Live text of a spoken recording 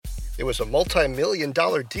It was a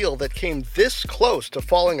multi-million-dollar deal that came this close to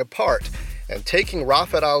falling apart and taking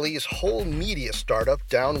Rafat Ali's whole media startup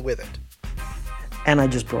down with it. And I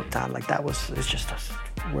just broke down. It's just us.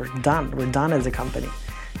 We're done. We're done as a company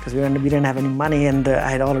because we didn't have any money, and I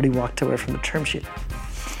had already walked away from the term sheet.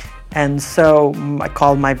 And so I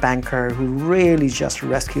called my banker, who really just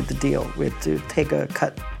rescued the deal. We had to take a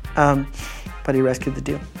cut, but he rescued the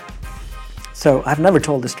deal. So I've never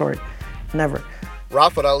told this story, never.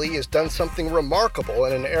 Rafat Ali has done something remarkable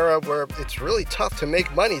in an era where it's really tough to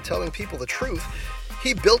make money telling people the truth.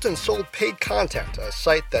 He built and sold PaidContent, a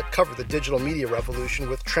site that covered the digital media revolution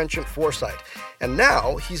with trenchant foresight. And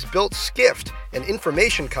now he's built Skift, an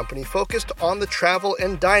information company focused on the travel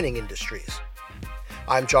and dining industries.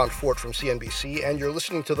 I'm John Fortt from CNBC, and you're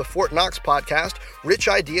listening to the Fortt Knox podcast, Rich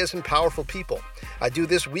Ideas and Powerful People. I do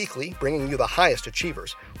this weekly, bringing you the highest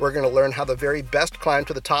achievers. We're going to learn how the very best climb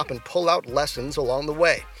to the top and pull out lessons along the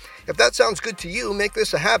way. If that sounds good to you, make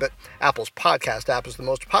this a habit. Apple's podcast app is the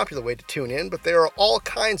most popular way to tune in, but there are all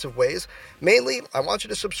kinds of ways. Mainly, I want you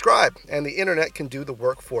to subscribe, and the internet can do the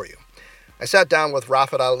work for you. I sat down with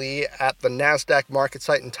Rafat Ali at the Nasdaq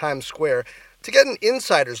Marketsite in Times Square to get an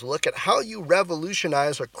insider's look at how you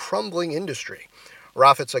revolutionize a crumbling industry.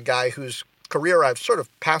 Rafat's a guy whose career I've sort of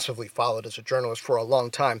passively followed as a journalist for a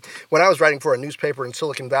long time. When I was writing for a newspaper in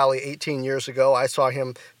Silicon Valley 18 years ago, I saw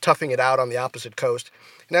him toughing it out on the opposite coast.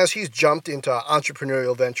 And as he's jumped into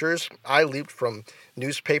entrepreneurial ventures, I leaped from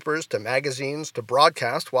newspapers to magazines to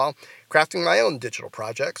broadcast while crafting my own digital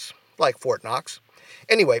projects, like Fortt Knox.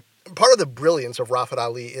 Anyway, part of the brilliance of Rafat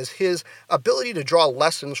Ali is his ability to draw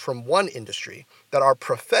lessons from one industry that are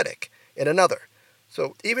prophetic in another.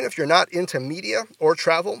 So even if you're not into media or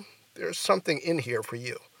travel, there's something in here for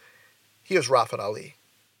you. Here's Rafat Ali.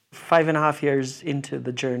 5.5 years into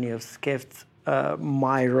the journey of Skift,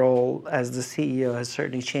 my role as the CEO has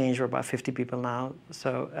certainly changed. We're about 50 people now.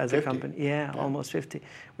 So as 50? A company, yeah, almost 50. We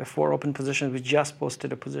have 4 open positions. We just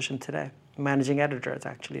posted a position today. Managing editor, it's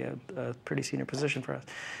actually a pretty senior position for us.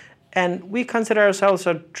 And we consider ourselves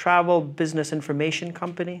a travel business information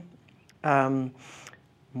company,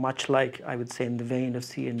 much like, I would say, in the vein of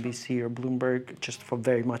CNBC or Bloomberg, just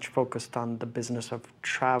very much focused on the business of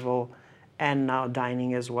travel and now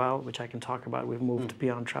dining as well, which I can talk about. We've moved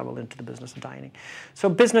beyond travel into the business of dining. So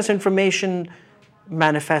business information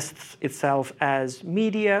manifests itself as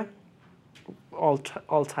media, all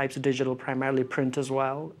types of digital, primarily print as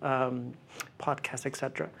well, podcasts,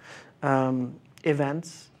 etc.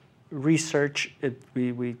 Events, research.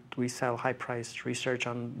 We sell high-priced research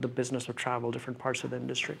on the business of travel, different parts of the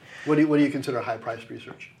industry. What do you consider high-priced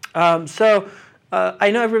research? I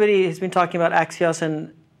know everybody has been talking about Axios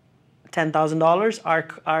and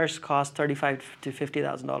 $10,000. Ours costs $35,000 to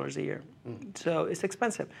 $50,000 a year. So it's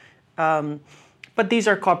expensive. But these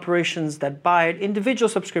are corporations that buy it. Individual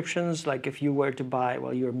subscriptions, like if you were to buy,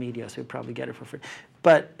 well, you're media, so you probably get it for free.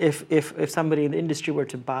 But if somebody in the industry were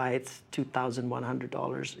to buy, it's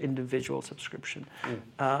 $2,100 individual subscription,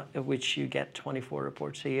 which you get 24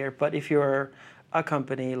 reports a year. But if you're a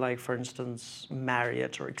company like, for instance,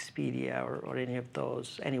 Marriott or Expedia or any of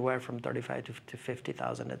those, anywhere from 35 to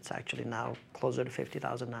 50,000, it's actually now closer to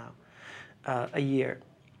 50,000 now a year.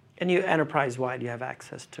 And you enterprise-wide, you have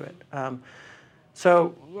access to it.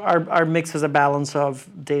 So our mix is a balance of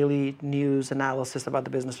daily news analysis about the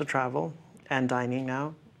business of travel and dining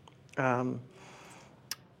now.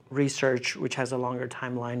 Research, which has a longer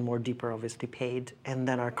timeline, more deeper, obviously paid, and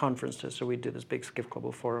then our conferences. So we do this big Skift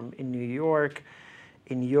Global Forum in New York.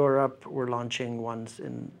 In Europe, we're launching ones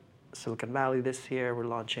in Silicon Valley this year. We're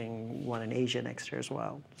launching one in Asia next year as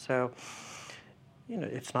well. So,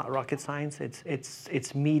 it's not rocket science.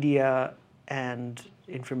 It's media and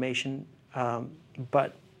information,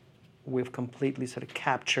 but we've completely sort of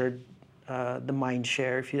captured the mind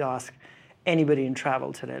share. If you ask anybody in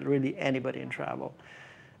travel today, really anybody in travel,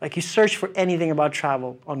 like you search for anything about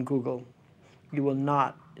travel on Google, you will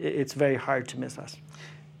not, it's very hard to miss us.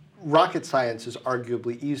 Rocket science is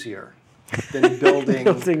arguably easier than building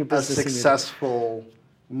a successful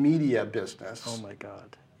media business. Oh my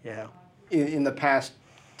God, yeah. In the past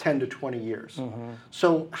 10 to 20 years.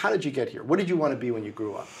 So how did you get here? What did you want to be when you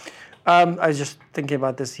grew up? I was just thinking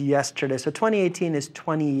about this yesterday. So 2018 is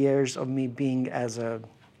 20 years of me being as a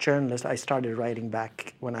journalist. I started writing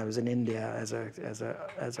back when I was in India as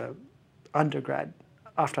a undergrad,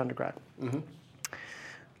 after undergrad.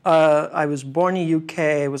 I was born in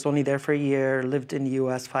UK, was only there for a year, lived in the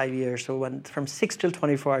US 5 years. So from 6 till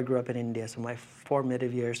 24, I grew up in India. So my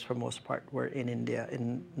formative years, for most part, were in India,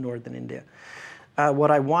 in northern India. What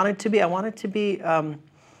I wanted to be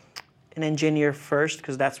an engineer first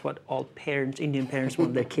because that's what all parents, Indian parents,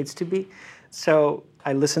 want their kids to be. So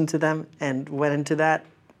I listened to them and went into that.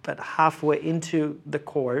 But halfway into the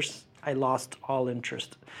course, I lost all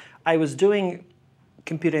interest. I was doing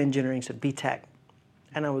computer engineering, so BTech,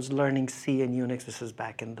 and I was learning C and Unix. This is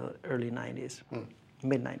back in the early 90s,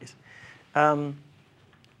 mid 90s.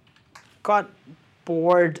 Got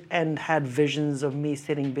bored and had visions of me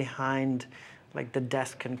sitting behind like the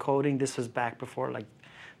desk and coding. This was back before like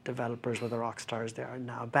developers were the rock stars they are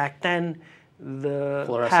now. Back then, the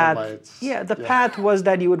path, path was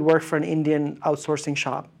that you would work for an Indian outsourcing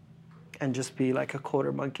shop and just be like a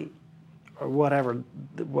coder monkey or whatever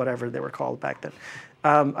they were called back then.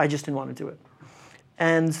 I just didn't want to do it.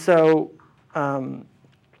 And so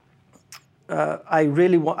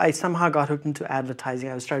I somehow got hooked into advertising.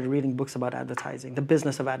 I started reading books about advertising, the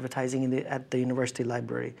business of advertising at the university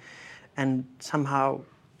library, and somehow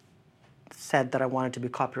said that I wanted to be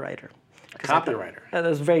a copywriter. Copywriter. That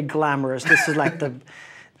was very glamorous. This is like the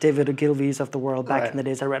David Ogilvy's of the world. Back in the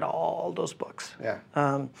days, I read all those books. Yeah.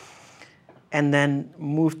 And then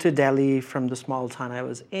moved to Delhi from the small town I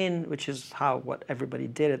was in, which is what everybody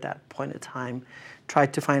did at that point in time.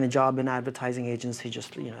 Tried to find a job in advertising agency,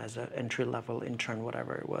 just as an entry-level intern,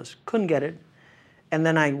 whatever it was. Couldn't get it. And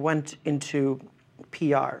then I went into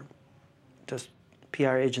PR, just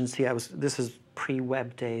PR agency. This is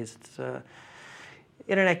pre-web days.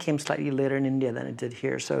 Internet came slightly later in India than it did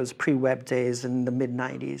here, so it was pre-web days in the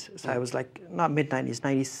mid-90s. So I was like, not mid-90s,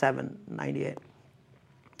 97, 98.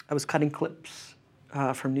 I was cutting clips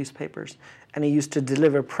from newspapers, and I used to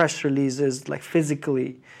deliver press releases, like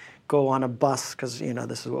physically go on a bus, because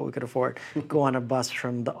this is what we could afford, go on a bus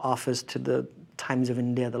from the office to the Times of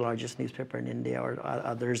India, the largest newspaper in India, or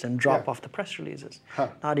others, and drop off the press releases,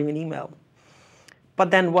 not even email. But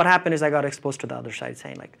then what happened is I got exposed to the other side,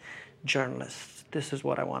 saying like, journalists, this is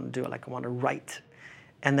what I want to do, like I want to write.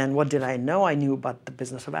 And then what did I know? I knew about the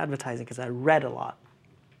business of advertising because I read a lot.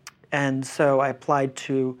 And so I applied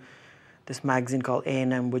to this magazine called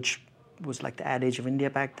A&M, which was like the Ad Age of India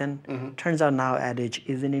back then. Mm-hmm. Turns out now Ad Age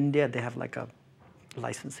is in India. They have like a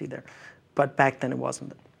licensee there. But back then it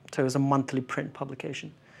wasn't. So it was a monthly print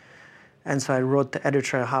publication. And so I wrote the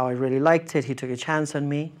editor how I really liked it. He took a chance on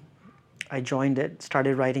me. I joined it,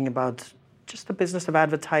 started writing about just the business of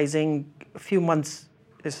advertising. A few months,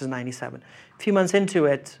 this is 97. A few months into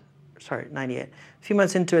it, 98. A few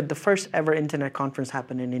months into it, the first ever internet conference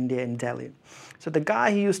happened in India, in Delhi. So the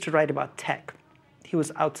guy who used to write about tech, he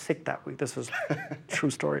was out sick that week. This was a true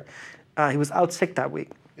story. He was out sick that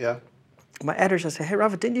week. Yeah. My editor said, hey,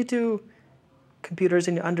 Rafat, didn't you do computers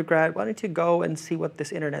in your undergrad? Why don't you go and see what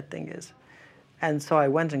this internet thing is? And so I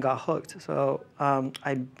went and got hooked. So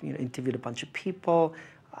I interviewed a bunch of people.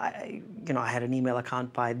 I had an email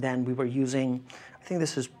account by then. We were using, I think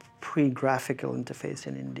this is pre-graphical interface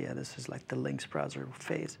in India. This is like the Lynx browser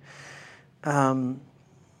phase.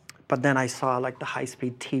 But then I saw like the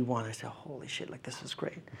high-speed T1. I said, holy shit, like this is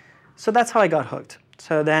great. So that's how I got hooked.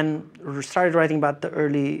 So then started writing about the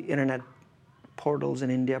early internet portals in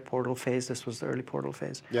India, portal phase. This was the early portal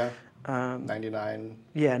phase. Yeah, 99.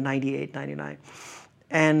 Yeah, 98, 99.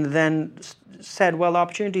 And then said, well, the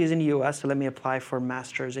opportunity is in the U.S., so let me apply for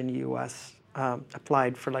master's in the U.S.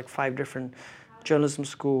 Applied for like 5 different journalism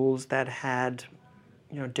schools that had,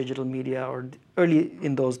 digital media, or early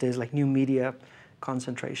in those days, like new media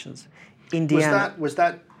concentrations. Indiana. Was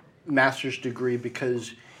that master's degree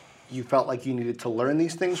because you felt like you needed to learn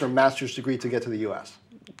these things, or master's degree to get to the U.S.?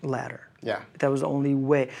 Latter. Yeah. That was the only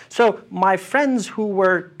way. So my friends who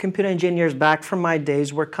were computer engineers back from my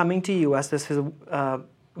days were coming to U.S. This is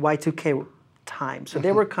Y2K time. So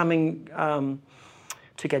they were coming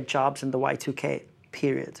to get jobs in the Y2K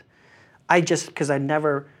period. Because I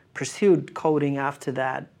never pursued coding after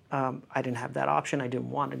that, I didn't have that option. I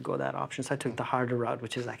didn't want to go that option, so I took the harder route,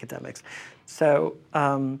 which is academics. So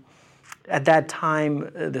at that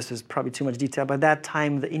time, this is probably too much detail, but at that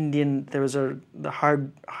time, the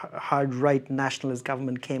hard right nationalist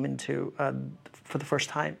government came into for the first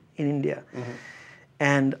time in India. Mm-hmm.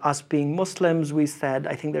 And us being Muslims, we said,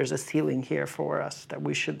 I think there's a ceiling here for us that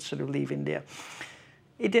we should sort of leave India.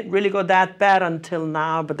 It didn't really go that bad until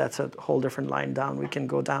now, but that's a whole different line down. We can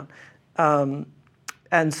go down.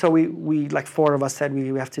 And so we like 4 of us said we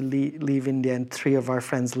have to leave India, and 3 of our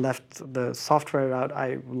friends left the software route.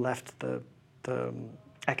 I left the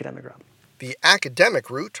academic route. The academic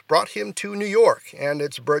route brought him to New York and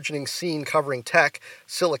its burgeoning scene covering tech,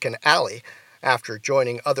 Silicon Alley. After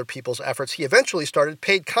joining other people's efforts, he eventually started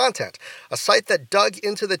PaidContent, a site that dug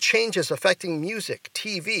into the changes affecting music,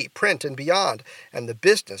 TV, print, and beyond, and the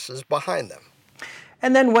businesses behind them.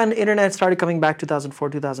 And then when internet started coming back, 2004,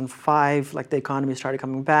 2005, like the economy started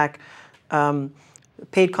coming back,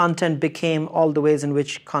 paid content became all the ways in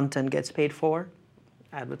which content gets paid for.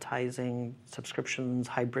 Advertising, subscriptions,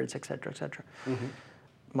 hybrids, et cetera, et cetera.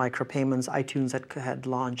 Micropayments, iTunes had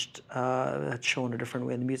launched, had shown a different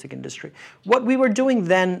way in the music industry. What we were doing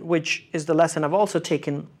then, which is the lesson I've also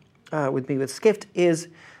taken with me with Skift, is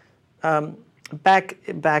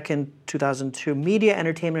back in 2002, media,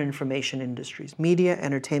 entertainment, and information industries. Media,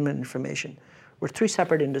 entertainment, and information were three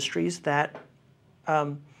separate industries that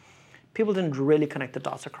people didn't really connect the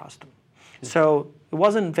dots across them. So it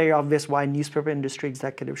wasn't very obvious why newspaper industry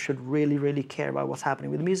executives should really, really care about what's happening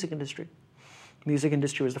with the music industry. Music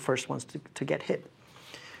industry was the first ones to get hit.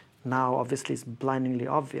 Now, obviously, it's blindingly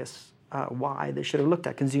obvious why they should have looked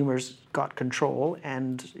at. Consumers got control,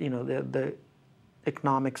 and the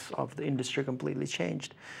economics of the industry completely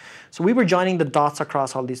changed. So we were joining the dots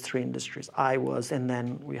across all these three industries. I was, and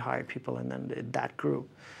then we hired people, and then that grew.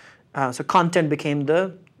 So content became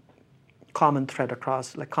the common thread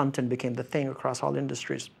across, like content became the thing across all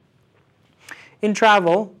industries. In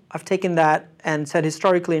travel, I've taken that and said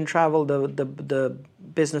historically in travel, the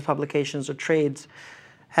business publications or trades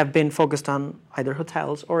have been focused on either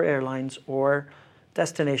hotels or airlines or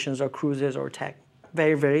destinations or cruises or tech.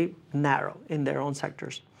 Very, very narrow in their own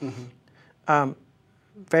sectors.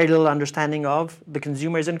 Very little understanding of the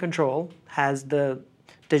consumer is in control, has the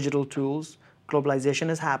digital tools, globalization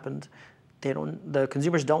has happened. The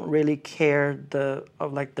consumers don't really care the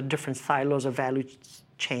different silos of value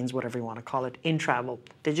chains, whatever you want to call it, in travel.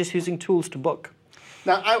 They're just using tools to book.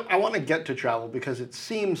 Now, I want to get to travel because it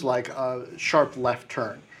seems like a sharp left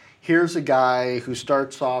turn. Here's a guy who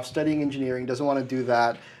starts off studying engineering, doesn't want to do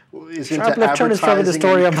that, is sharp into left turn is probably the advertising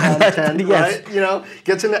story and of my life, content, yes. right?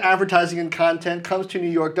 Gets into advertising and content, comes to New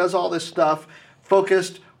York, does all this stuff,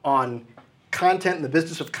 focused on content and the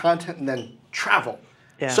business of content, and then travel.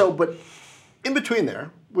 Yeah. So, but in between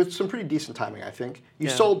there, with some pretty decent timing, I think, you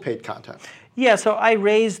sold paid content. Yeah, so I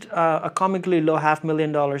raised a comically low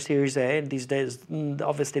 $500,000 Series A. These days,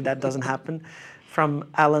 obviously that doesn't happen, from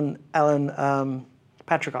Alan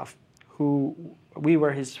Patrikoff, who we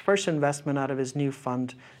were his first investment out of his new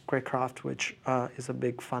fund, Greycroft, which is a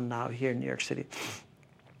big fund now here in New York City.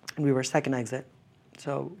 And we were second exit.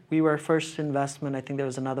 So we were first investment. I think there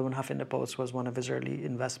was another one, Huffington Post was one of his early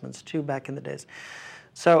investments too back in the days.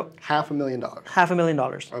 So $500,000.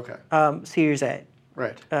 $500,000. Okay. Series A.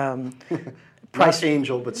 Right. Price Not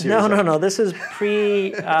angel, but Series A. No. This is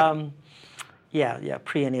pre.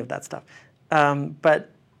 Pre any of that stuff.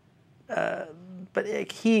 But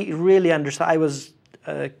he really understood. I was,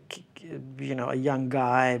 a young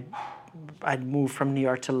guy. I'd moved from New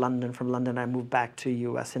York to London. From London, I moved back to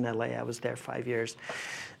U.S. in L.A. I was there 5 years,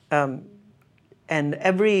 and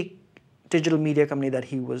every digital media company that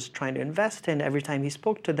he was trying to invest in, every time he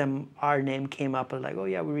spoke to them, our name came up like, oh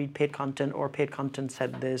yeah, we read paid content, or paid content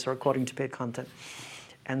said this, or according to paid content.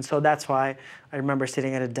 And so that's why I remember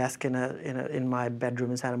sitting at a desk in my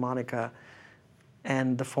bedroom in Santa Monica,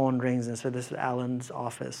 and the phone rings and said, this is Alan's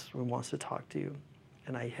office, who wants to talk to you.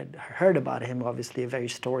 And I had heard about him, obviously a very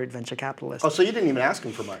storied venture capitalist. Oh, so you didn't even ask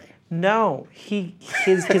him for money? No,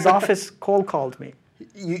 his office cold called me.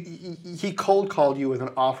 He cold called you with an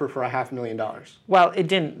offer for $500,000. Well, it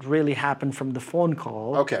didn't really happen from the phone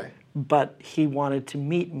call. Okay. But he wanted to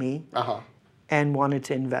meet me and wanted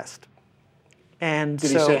to invest. And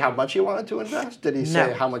did he say how much you wanted to invest? Did he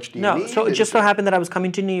say how much do you need? No, so it just so happened that I was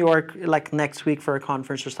coming to New York like next week for a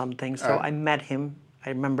conference or something. So I met him, I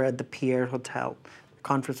remember at the Pier Hotel. The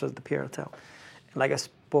conference was at the Pier Hotel. And like I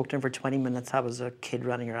spoke to him for 20 minutes. I was a kid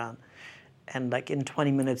running around. And like in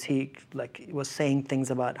 20 minutes, he was saying things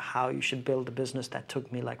about how you should build a business that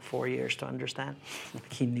took me like 4 years to understand.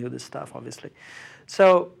 He knew this stuff, obviously.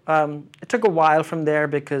 So it took a while from there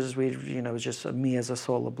because it was just me as a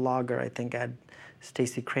solo blogger. I think I had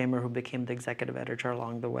Stacy Kramer, who became the executive editor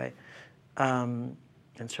along the way, and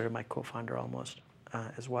sort of my co-founder almost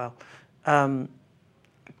as well.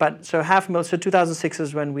 But so $500,000. So 2006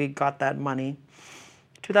 is when we got that money.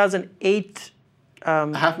 2008.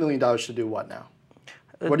 $500,000 to do what now?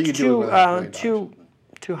 What are you doing with $500,000?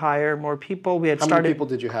 To hire more people. We had How many people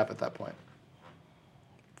did you have at that point?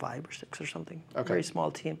 5 or 6 or something. Okay. Very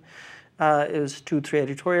small team. It was 2-3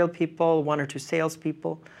 editorial people, 1 or 2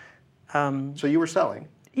 salespeople. So you were selling?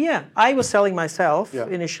 Yeah, I was selling myself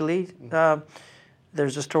initially. Mm-hmm.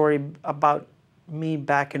 There's a story about me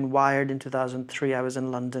back in Wired in 2003. I was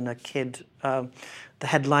in London, a kid. The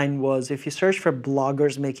headline was, if you search for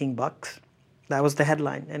bloggers making bucks, that was the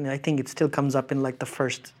headline. And I think it still comes up in like the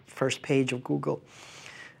first page of Google.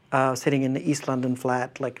 sitting in the East London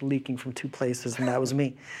flat, like leaking from 2 places, and that was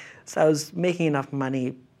me. So I was making enough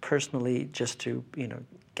money personally just to,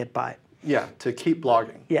 get by. Yeah, to keep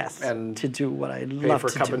blogging. Yes, and to do what I love to do. Pay for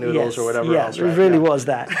a cup of noodles or whatever else. Yes, it really was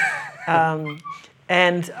that.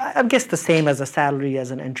 And I guess the same as a salary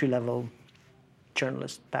as an entry-level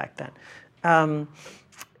journalist back then.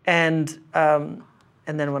 And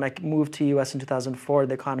then when I moved to US in 2004,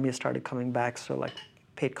 the economy started coming back, so like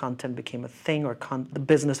paid content became a thing, or the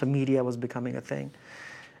business of media was becoming a thing.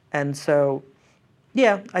 And so,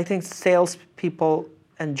 yeah, I think salespeople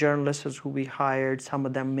and journalists who we hired, some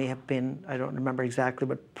of them may have been, I don't remember exactly,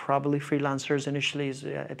 but probably freelancers initially.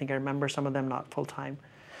 I think I remember some of them not full-time.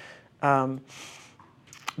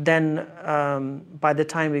 Then by the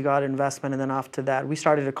time we got investment, and then after that, we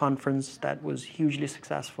started a conference that was hugely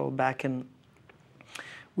successful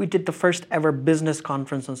we did the first ever business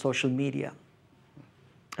conference on social media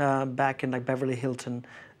back in like Beverly Hilton.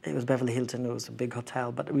 It was Beverly Hilton, it was a big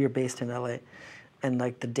hotel, but we were based in LA. And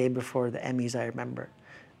like the day before the Emmys, I remember.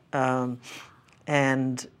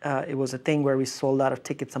 And it was a thing where we sold out of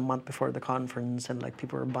tickets a month before the conference, and like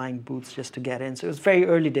people were buying booths just to get in. So it was very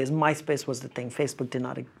early days. MySpace was the thing. Facebook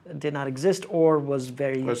did not exist, or was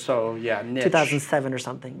very niche. 2007 or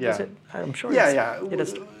something. Yeah. Was it? I'm sure. It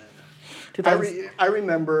is. I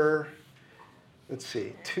remember. Let's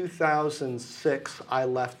see. 2006, I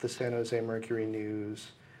left the San Jose Mercury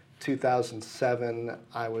News. 2007,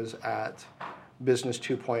 I was at Business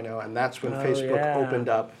 2.0, and that's when Facebook opened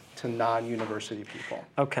up to non-university people.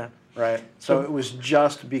 Okay. Right. So it was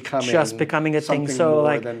just becoming a thing. So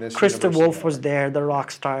like Krista Wolf was there, the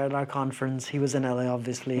rock star at our conference. He was in LA,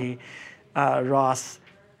 obviously. Ross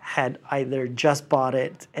had either just bought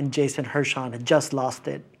it, and Jason Hershon had just lost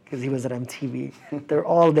it because he was at MTV. They're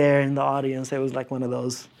all there in the audience. It was like one of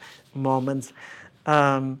those moments.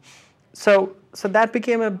 So that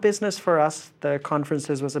became a business for us. The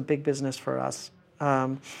conferences was a big business for us.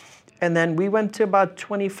 And then we went to about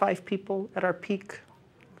 25 people at our peak,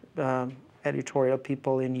 editorial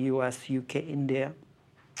people in US, UK, India.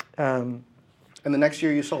 And the next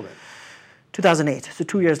year you sold it? 2008, so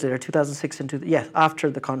 2 years later, 2006 and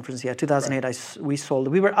after the conference, 2008 right. We sold it.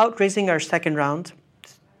 We were out raising our second round,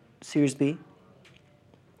 Series B.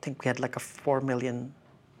 I think we had like a $4 million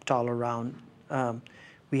round.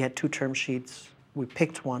 We had 2 term sheets. We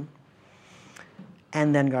picked one,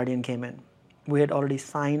 and then Guardian came in. We had already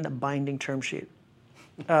signed a binding term sheet.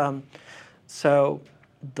 So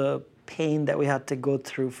the pain that we had to go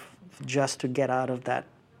through just to get out of that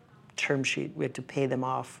term sheet, we had to pay them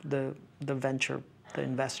off, the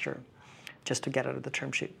investor, just to get out of the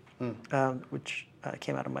term sheet, which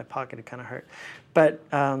came out of my pocket. It kind of hurt. But,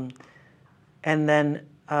 and then,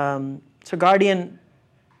 so Guardian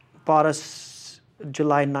bought us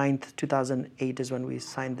July 9th, 2008 is when we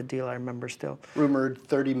signed the deal, I remember still. Rumored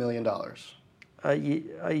 $30 million.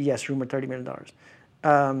 Yes, rumored $30 million,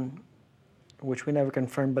 which we never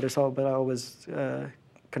confirmed, but I always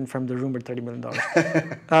confirmed the rumored $30 million.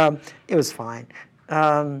 It was fine.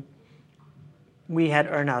 We had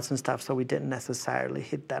earnouts and stuff, so we didn't necessarily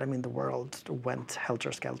hit that. I mean, the world went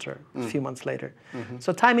helter-skelter a few months later. Mm-hmm.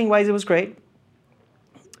 So timing-wise, it was great.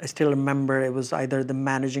 I still remember it was either the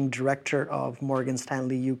managing director of Morgan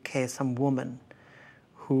Stanley UK, some woman,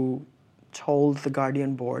 who told the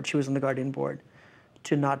Guardian board, she was on the Guardian board,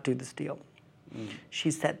 to not do this deal. She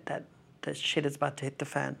said that the shit is about to hit the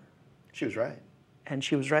fan. She was right. And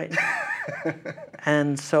she was right.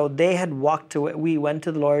 And so they had walked away. We went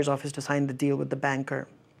to the lawyer's office to sign the deal with the banker.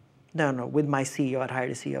 No, with my CEO. I'd hired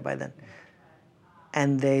a CEO by then.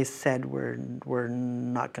 And they said, we're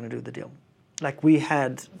not going to do the deal. Like, we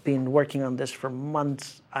had been working on this for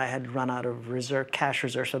months. I had run out of cash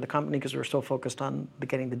reserves for the company because we were so focused on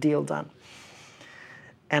getting the deal done.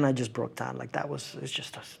 And I just broke down. Like, it's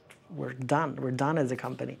just us. We're done. We're done as a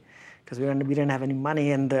company because we didn't have any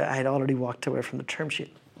money, and I had already walked away from the term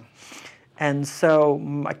sheet. And so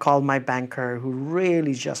I called my banker, who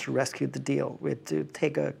really just rescued the deal. We had to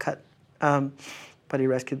take a cut, but he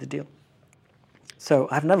rescued the deal. So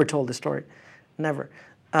I've never told this story, never.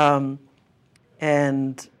 Anyway,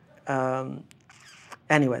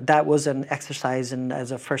 that was an exercise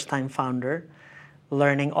as a first-time founder,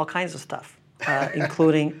 learning all kinds of stuff,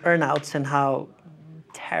 including earnouts and how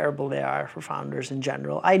terrible they are for founders in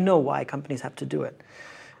general. I know why companies have to do it.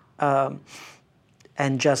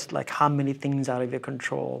 And just like how many things out of your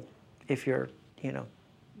control if you're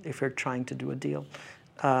trying to do a deal.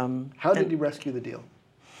 How did he rescue the deal?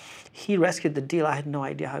 He rescued the deal. I had no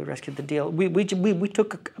idea how he rescued the deal. We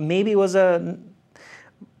took, maybe it was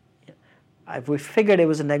we figured it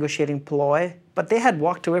was a negotiating ploy, but they had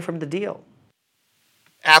walked away from the deal.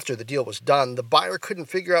 After the deal was done, the buyer couldn't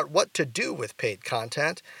figure out what to do with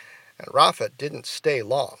PaidContent, and Rafat didn't stay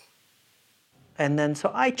long. And then,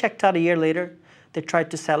 so I checked out a year later. They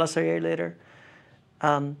tried to sell us a year later.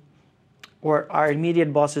 Or our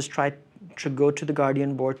immediate bosses tried to go to the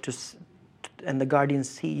Guardian board and the Guardian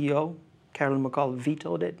CEO, Carolyn McCall,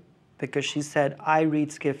 vetoed it because she said, I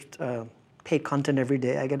read Skift PaidContent every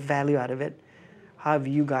day. I get value out of it. How have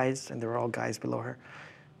you guys, and there were all guys below her,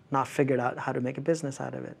 not figured out how to make a business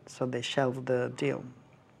out of it? So they shelved the deal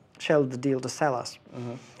to sell us.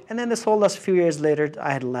 Mm-hmm. And then they sold us a few years later.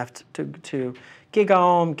 I had left to gig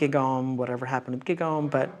on, whatever happened with gig on.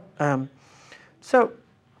 But so,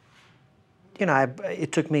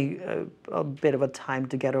 it took me a bit of a time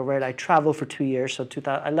to get over it. I traveled for 2 years, so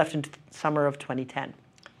I left in summer of 2010.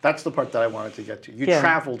 That's the part that I wanted to get to. You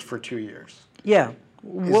traveled for 2 years. Yeah.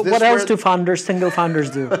 What else do single founders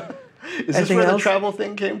do? Is this where the travel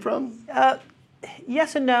thing came from?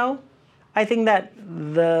 Yes and no. I think that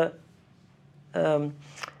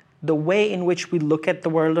the way in which we look at the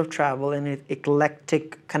world of travel and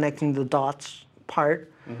eclectic connecting the dots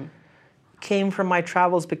part came from my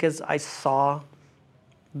travels because I saw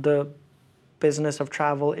the business of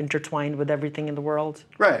travel intertwined with everything in the world.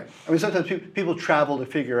 Right. I mean, sometimes people travel to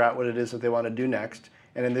figure out what it is that they want to do next.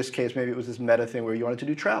 And in this case, maybe it was this meta thing where you wanted to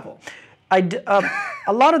do travel. A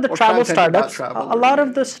lot of the travel startups, a lot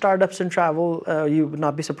of the startups in travel, you would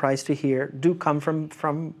not be surprised to hear, do come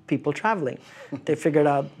from people traveling. They figured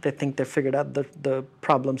out the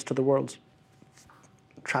problems to the world's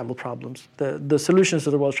travel problems, the solutions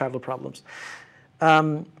to the world's travel problems.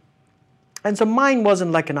 And so mine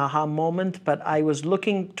wasn't like an aha moment, but I was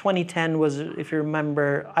looking, 2010 was, if you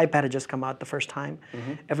remember, iPad had just come out the first time.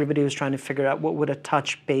 Mm-hmm. Everybody was trying to figure out what would a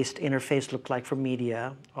touch-based interface look like for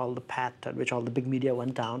media, all the path at which all the big media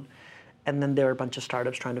went down. And then there were a bunch of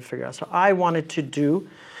startups trying to figure out. So I wanted to do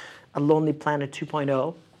a Lonely Planet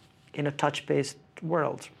 2.0 in a touch-based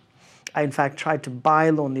world. I, in fact, tried to buy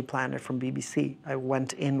Lonely Planet from BBC. I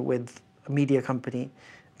went in with a media company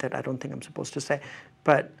that I don't think I'm supposed to say.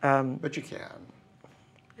 But you can.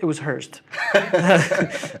 It was Hearst.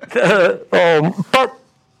 But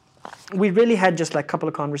we really had just like a couple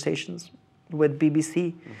of conversations with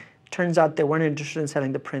BBC. Mm-hmm. Turns out they weren't interested in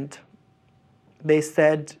selling the print. They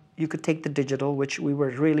said you could take the digital, which we were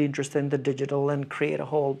really interested in the digital, and create a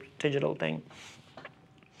whole digital thing.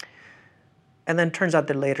 And then turns out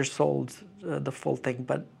they later sold the full thing,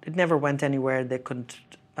 but it never went anywhere. They couldn't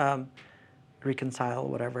reconcile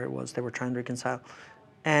whatever it was they were trying to reconcile.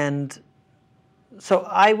 And so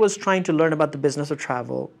I was trying to learn about the business of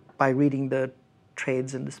travel by reading the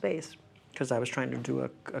trades in the space, because I was trying to do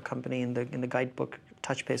a company in the guidebook,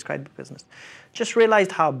 touch-based guidebook business. Just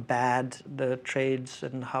realized how bad the trades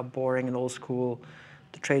and how boring and old school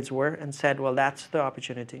the trades were, and said, well, that's the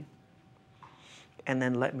opportunity. And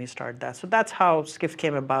then let me start that. So that's how Skift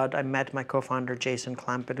came about. I met my co-founder, Jason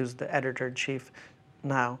Clampett, who's the editor-in-chief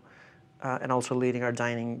now, and also leading our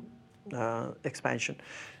dining expansion,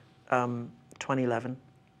 2011,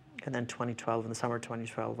 and then 2012, in the summer of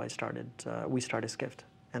 2012, we started Skift.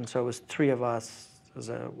 And so it was three of us as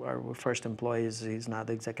our first employees. He's now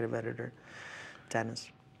the executive editor, Dennis.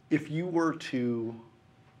 If you were to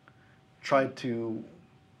try to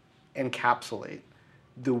encapsulate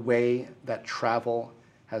the way that travel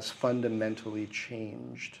has fundamentally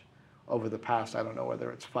changed over the past, I don't know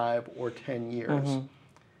whether it's 5 or 10 years, mm-hmm.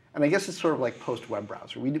 And I guess it's sort of like post-web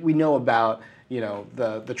browser. We know about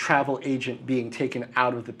the travel agent being taken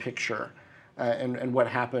out of the picture, and what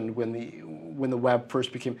happened when the web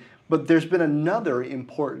first became. But there's been another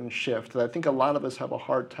important shift that I think a lot of us have a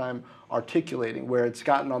hard time articulating, where it's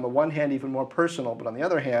gotten on the one hand even more personal, but on the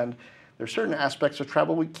other hand, there's certain aspects of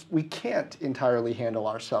travel we can't entirely handle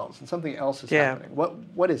ourselves, and something else is happening.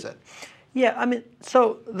 What is it? Yeah, I mean,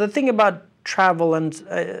 so the thing about travel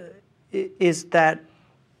is that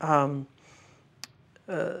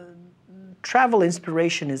travel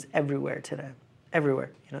inspiration is everywhere today. Everywhere.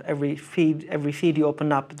 Every feed you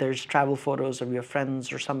open up, there's travel photos of your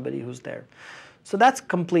friends or somebody who's there. So that's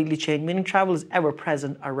completely changed, meaning travel is ever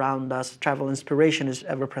present around us. Travel inspiration is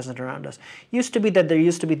ever present around us. There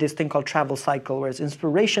used to be this thing called travel cycle, where it's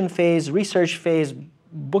inspiration phase, research phase,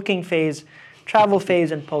 booking phase, travel phase,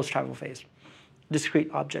 and post-travel phase. Discrete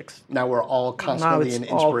objects. Now we're all constantly in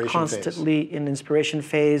inspiration phase. Constantly in inspiration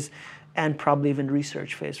phase, and probably even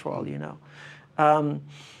research phase, for all you know.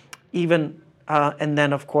 And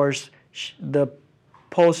then, of course, the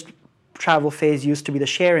post-travel phase used to be the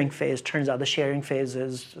sharing phase. Turns out the sharing phase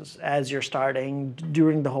is as you're starting,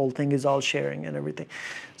 during the whole thing is all sharing and everything.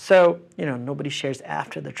 So, nobody shares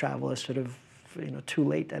after the travel. Is sort of, too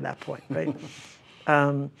late at that point, right?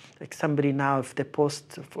 Like somebody now, if they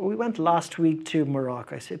post, we went last week to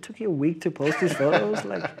Morocco. I said, it took you a week to post these photos?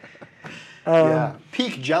 Like,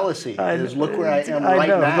 Peak jealousy is look where I am right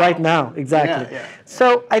now. Right now, exactly. Yeah.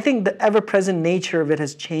 So I think the ever-present nature of it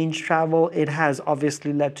has changed travel. It has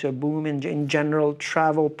obviously led to a boom in general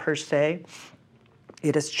travel per se.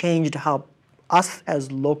 It has changed how us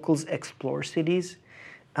as locals explore cities,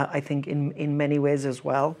 I think in many ways as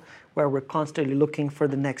well, where we're constantly looking for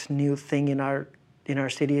the next new thing in our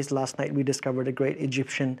cities. Last night we discovered a great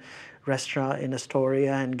Egyptian restaurant in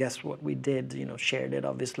Astoria, and guess what we did? Shared it,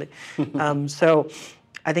 obviously. So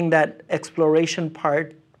I think that exploration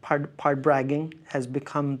part bragging has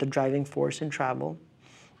become the driving force in travel,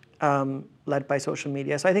 led by social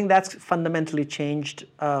media. So I think that's fundamentally changed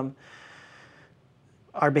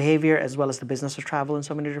our behavior as well as the business of travel in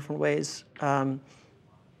so many different ways.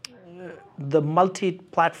 The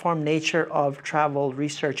multi-platform nature of travel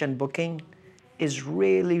research and booking is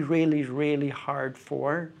really, really, really hard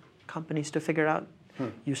for companies to figure out.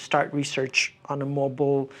 You start research on a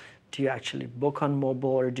mobile. Do you actually book on mobile,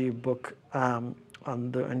 or do you book on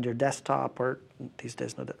your desktop, or these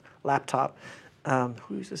days, no, the laptop?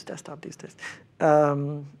 Who uses desktop these days?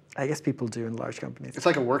 I guess people do in large companies. It's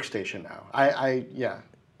like a workstation now.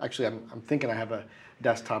 Actually, I'm thinking I have a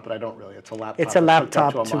desktop, but I don't really. It's a laptop. It's a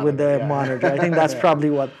laptop with a Yeah. monitor. I think that's probably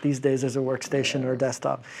what these days is a workstation or a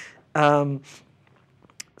desktop. And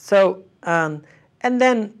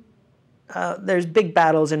then there's big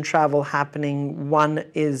battles in travel happening. One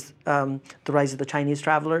is the rise of the Chinese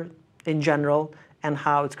traveler in general, and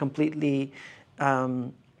how it's completely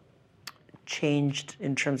changed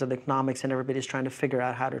in terms of the economics, and everybody's trying to figure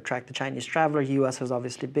out how to attract the Chinese traveler. U.S. is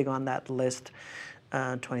obviously big on that list.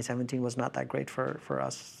 2017 was not that great for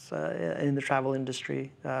us in the travel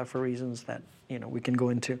industry for reasons that we can go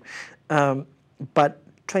into. But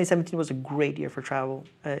 2017 was a great year for travel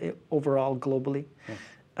overall globally.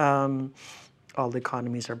 All the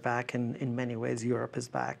economies are back, and in many ways Europe is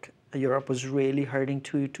back. Europe was really hurting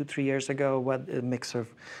 2-3 years ago, with a mix of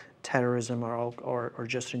terrorism or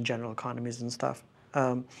just in general economies and stuff.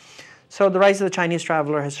 So the rise of the Chinese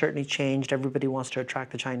traveler has certainly changed. Everybody wants to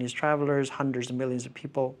attract the Chinese travelers, hundreds of millions of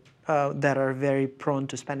people that are very prone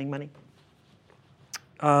to spending money.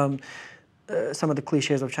 Some of the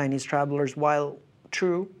cliches of Chinese travelers, while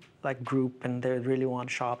true, like group, and they really want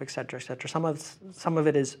to shop, et cetera, et cetera. Some of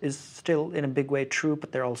it is still in a big way true,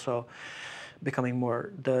 but they're also becoming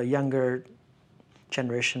more, the younger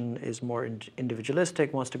generation is more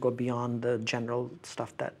individualistic, wants to go beyond the general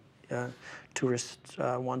stuff that tourists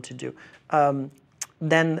want to do.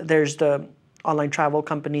 Then there's the online travel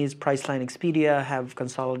companies. Priceline, Expedia have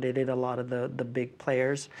consolidated a lot of the big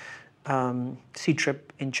players. Ctrip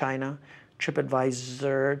in China,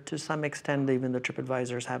 TripAdvisor to some extent, even though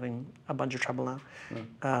TripAdvisor is having a bunch of trouble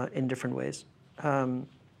now in different ways,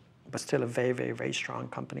 but still a very, very, very strong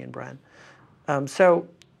company and brand. So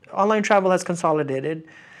online travel has consolidated.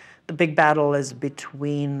 The big battle is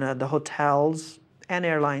between the hotels and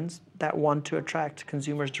airlines that want to attract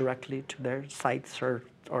consumers directly to their sites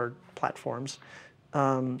or platforms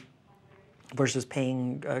versus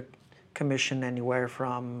paying a commission anywhere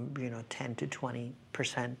from 10 to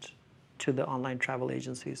 20% to the online travel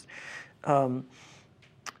agencies,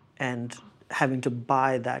 and having to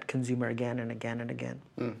buy that consumer again and again and again.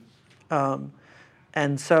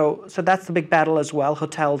 And so that's the big battle as well.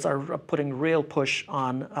 Hotels are putting real push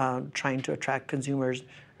on trying to attract consumers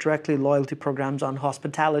directly. Loyalty programs on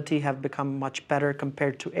hospitality have become much better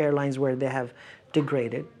compared to airlines, where they have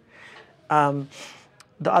degraded.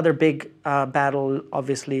 The other big battle,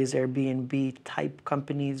 obviously, is Airbnb type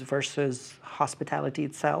companies versus hospitality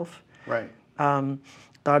itself. Right.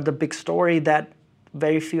 The big story that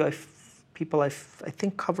very few people I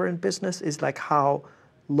think cover in business is like how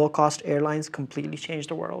low-cost airlines completely changed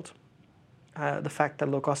the world. The fact that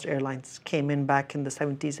low-cost airlines came in back in the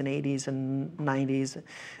 70s and 80s and 90s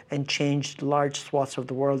and changed large swaths of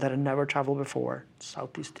the world that had never traveled before.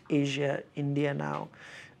 Southeast Asia, India now,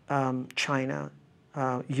 China,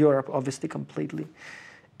 Europe obviously completely,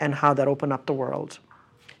 and how that opened up the world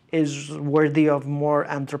is worthy of more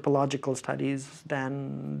anthropological studies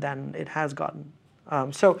than it has gotten.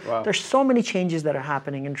 Wow. There's so many changes that are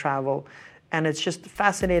happening in travel, and it's just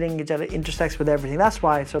fascinating. It intersects with everything. That's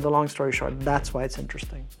why, so the long story short, that's why it's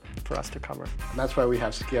interesting for us to cover. And that's why we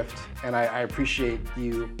have Skift, and I appreciate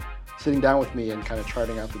you sitting down with me and kind of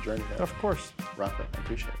charting out the journey there. Of course. Rafat, I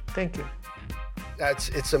appreciate it. Thank you.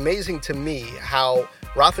 It's amazing to me how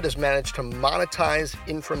Rafat has managed to monetize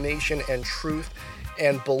information and truth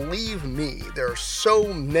And believe me, there are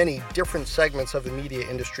so many different segments of the media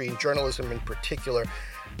industry, and journalism in particular,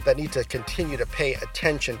 that need to continue to pay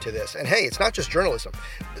attention to this. And hey, it's not just journalism.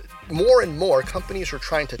 More and more companies are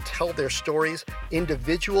trying to tell their stories.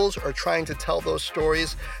 Individuals are trying to tell those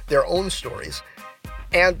stories, their own stories.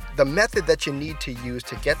 And the method that you need to use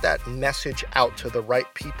to get that message out to the right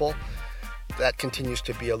people, that continues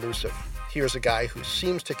to be elusive. Here's a guy who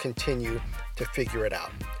seems to continue to figure it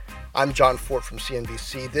out. I'm John Fortt from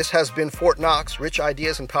CNBC. This has been Fortt Knox, Rich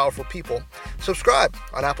Ideas and Powerful People. Subscribe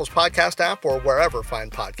on Apple's podcast app or wherever fine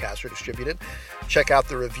podcasts are distributed. Check out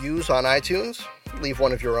the reviews on iTunes. Leave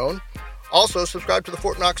one of your own. Also, subscribe to the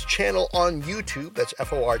Fortt Knox channel on YouTube. That's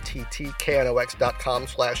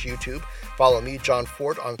forttknox.com/YouTube. Follow me, John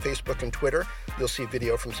Fortt, on Facebook and Twitter. You'll see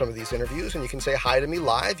video from some of these interviews, and you can say hi to me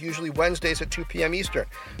live, usually Wednesdays at 2 p.m. Eastern.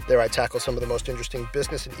 There I tackle some of the most interesting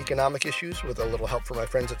business and economic issues with a little help from my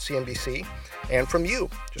friends at CNBC and from you.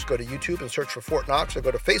 Just go to YouTube and search for Fortt Knox, or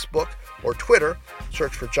go to Facebook or Twitter,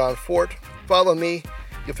 search for John Fortt. Follow me.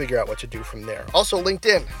 You'll figure out what to do from there. Also,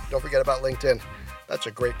 LinkedIn. Don't forget about LinkedIn. That's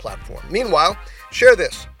a great platform. Meanwhile, share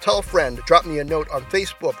this, tell a friend, drop me a note on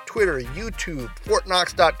Facebook, Twitter, YouTube,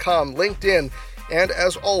 forttknox.com, LinkedIn, and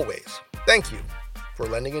as always, thank you for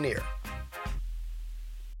lending an ear.